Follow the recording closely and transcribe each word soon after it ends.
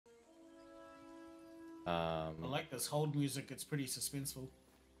I like this hold music. It's pretty suspenseful.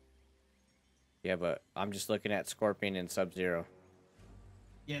 Yeah, but I'm just looking at Scorpion and Sub-Zero.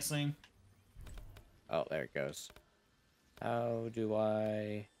 Yeah, same. Oh, there it goes. How do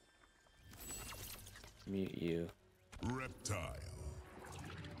I mute you? Reptile.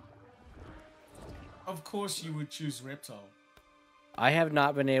 Of course you would choose Reptile. I have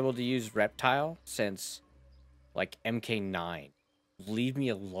not been able to use Reptile since, like, MK9. Leave me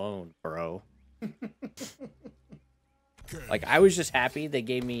alone, bro. Like, I was just happy they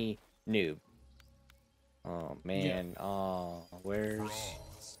gave me Noob. Oh, man. Yeah. Oh, where's...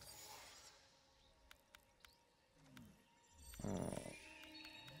 Oh.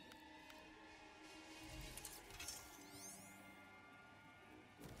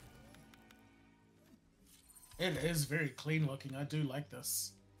 It is very clean looking. I do like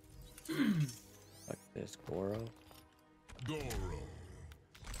this. Like this, Goro. Goro.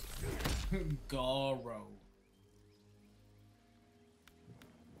 Goro.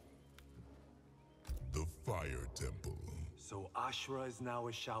 The Fire Temple. So Ashura is now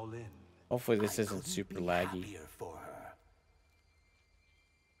a Shaolin. Hopefully this isn't super laggy. For her.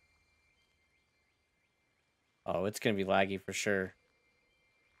 Oh, it's gonna be laggy for sure.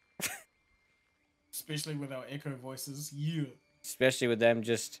 Especially with our echo voices. Yeah. Especially with them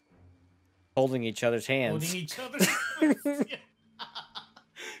just holding each other's hands. Holding each other's hands. Yeah.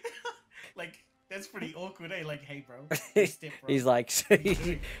 Like, that's pretty awkward, eh? Like, hey, bro. Step, bro. He's like... Are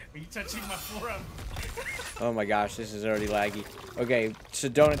you touching my forearm? Oh my gosh, this is already laggy. Okay, so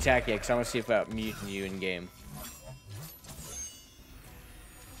don't attack yet, because I want to see if I'm muting you in-game.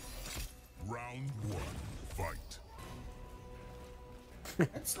 Round 1, fight.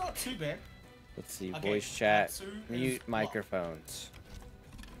 It's not too bad. Let's see, Okay, voice chat, Tatsu mute is microphones.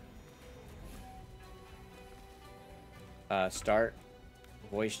 Start,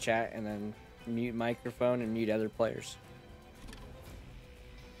 voice chat, and then mute microphone and mute other players.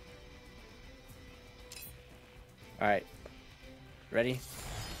 Alright, ready?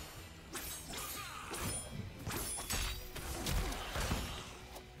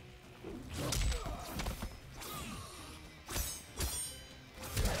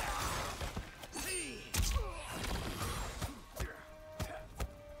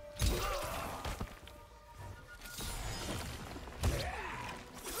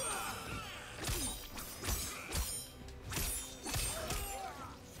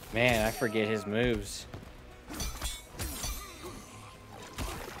 Man, I forget his moves.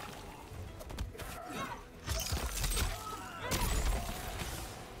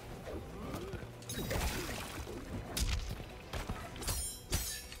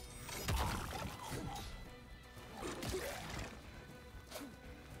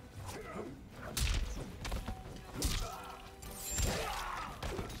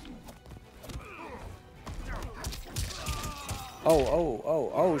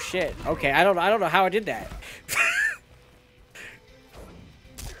 Oh shit. Okay, I don't know how I did that.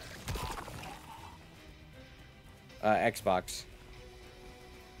 Xbox.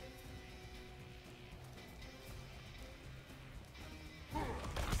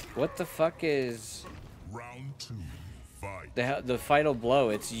 What the fuck is Round 2, fight. the final blow?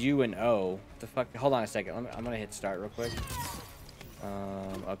 It's U and O. The fuck? Hold on a second. I'm gonna hit start real quick.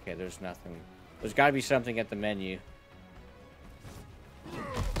 Okay, there's nothing. There's got to be something at the menu.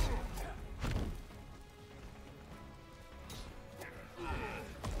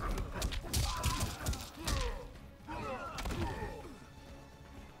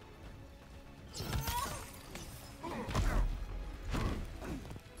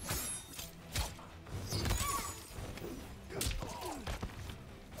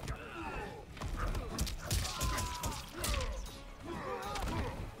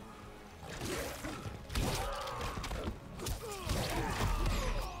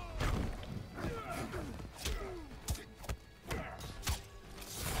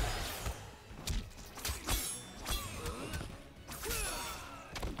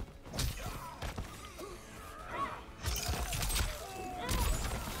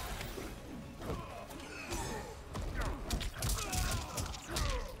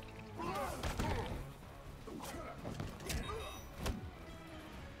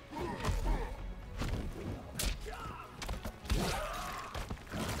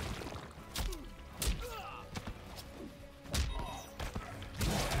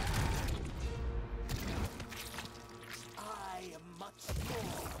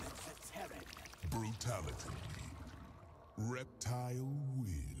 Brutality. Reptile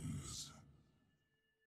wins.